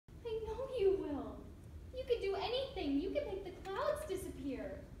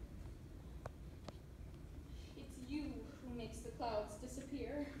clouds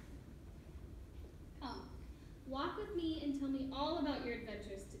disappear. Come, walk with me and tell me all about your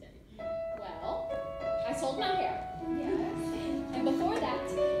adventures today. Well, I sold my hair. Yes. And before that,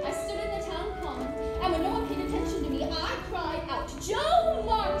 I stood in the town common, and when no one paid attention to me, I cried out, "Joe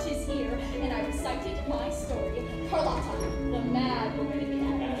March is here!" And I recited my story. Carlotta, the mad woman in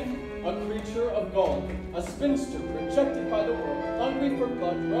the attic. A creature of gold, a spinster rejected by the world, hungry for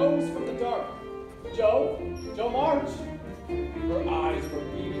blood, rose from the dark. Joe March. Her eyes were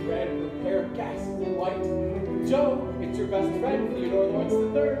beady red, her hair ghastly white. Joe, it's your best friend, Theodore Lawrence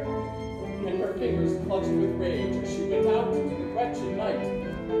III. And her fingers clutched with rage as she went out into the wretched night.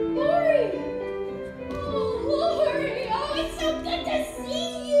 Laurie! Oh, Laurie! Oh, it's so good to see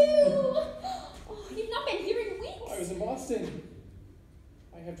you! Oh, you've not been here in weeks. I was in Boston.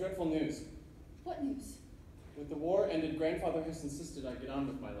 I have dreadful news. What news? With the war ended, Grandfather has insisted I get on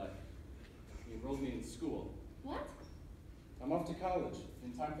with my life. He enrolled me in school. What? I'm off to college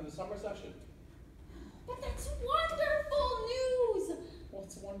in time for the summer session. But that's wonderful news!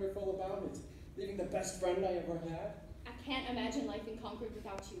 What's wonderful about it? Leaving the best friend I ever had? I can't imagine life in Concord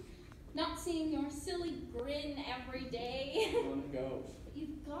without you. Not seeing your silly grin every day. I want to go. But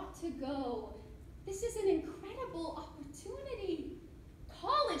you've got to go. This is an incredible opportunity.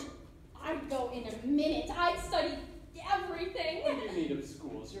 College, I'd go in a minute. I'd study everything. What do you need of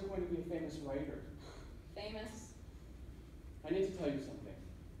schools? You're going to be a famous writer. Famous? I need to tell you something.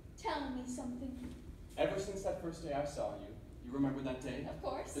 Tell me something. Ever since that first day I saw you, you remember that day? Of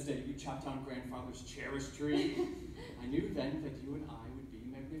course. The day you chopped down Grandfather's cherished tree. I knew then that you and I would be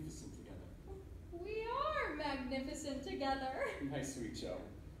magnificent together. We are magnificent together. My sweet Joe.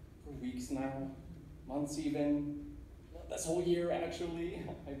 For weeks now, months even, this whole year actually,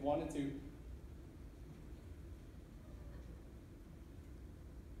 I've wanted to.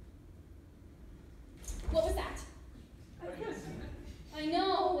 What was that? A kiss. I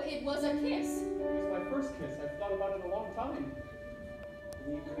know, it was a kiss. It was my first kiss. I've thought about it a long time.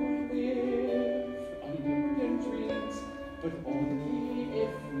 We could live a million dreams, but only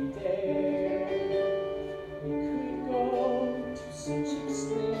if we dare. We could go to such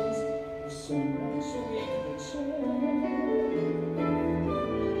extremes, there's so much we could share.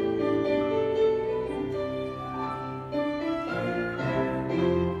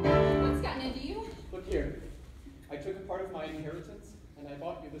 What's gotten into you? Look here. I took a part of my inheritance, and I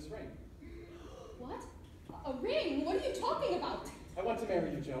bought you this ring. What? A ring? What are you talking about? I want to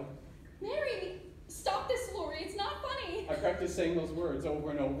marry you, Joe. Marry me? Stop this, Laurie. It's not funny. I practiced saying those words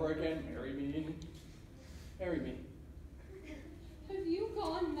over and over again. Marry me. Marry me. Have you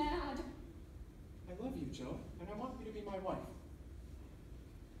gone mad? I love you, Joe, and I want you to be my wife.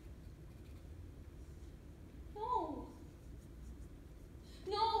 No.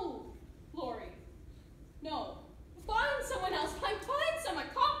 No, Laurie. No. Find someone else. Find some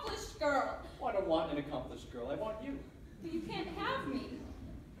accomplished girl. Well, I don't want an accomplished girl. I want you. But you can't have me.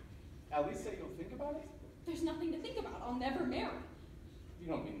 At least say you'll think about it? There's nothing to think about. I'll never marry. You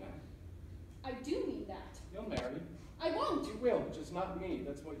don't mean that. I do mean that. You'll marry. I won't. You will, just not me.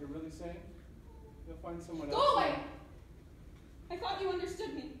 That's what you're really saying? You'll find someone else. Go away. I thought you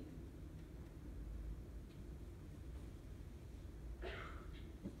understood me.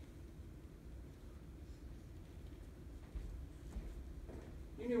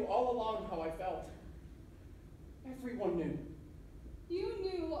 You knew all along how I felt. Everyone knew. You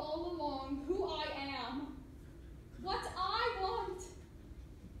knew all along who I am. What I want.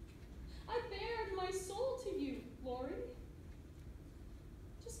 I bared my soul to you, Laurie.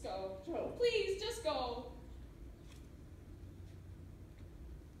 Just go. Joe. Please, just go.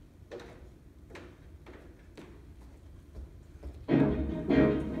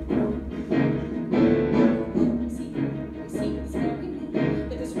 He's marrying me.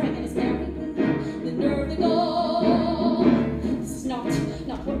 With his ring and his marrying me. The nerve to go. This is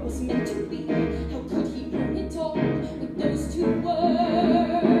not what was meant to be. How could he ruin it all with those two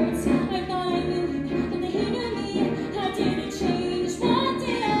words? I thought I knew him, and he knew me. How did it change? What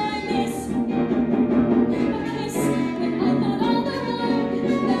did I miss? A kiss when I thought all along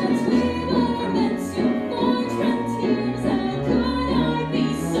that we were meant to forge frontiers. How could I be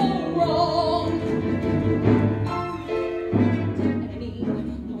so wrong? Annie,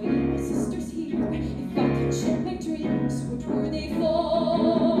 knowing my sister's here, if I could share my dreams, what were they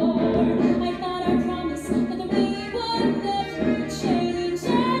for? I thought our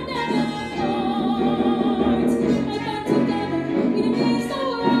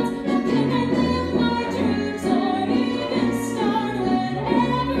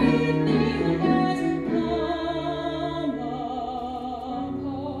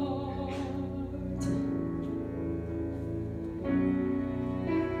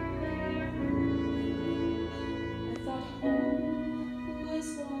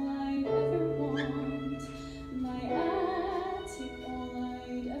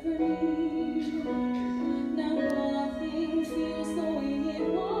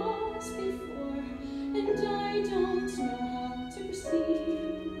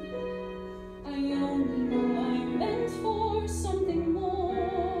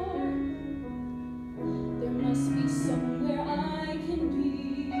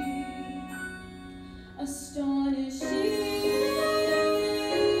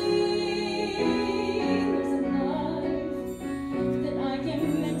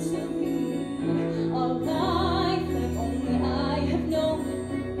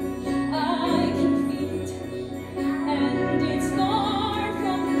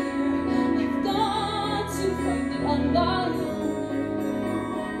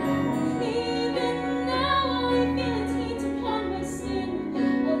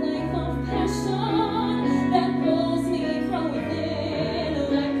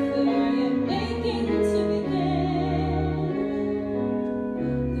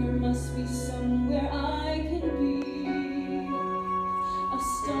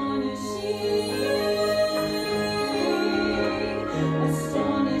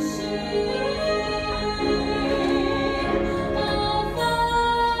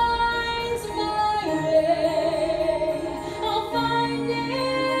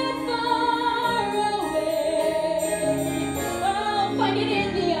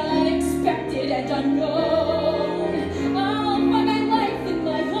the unexpected and unknown.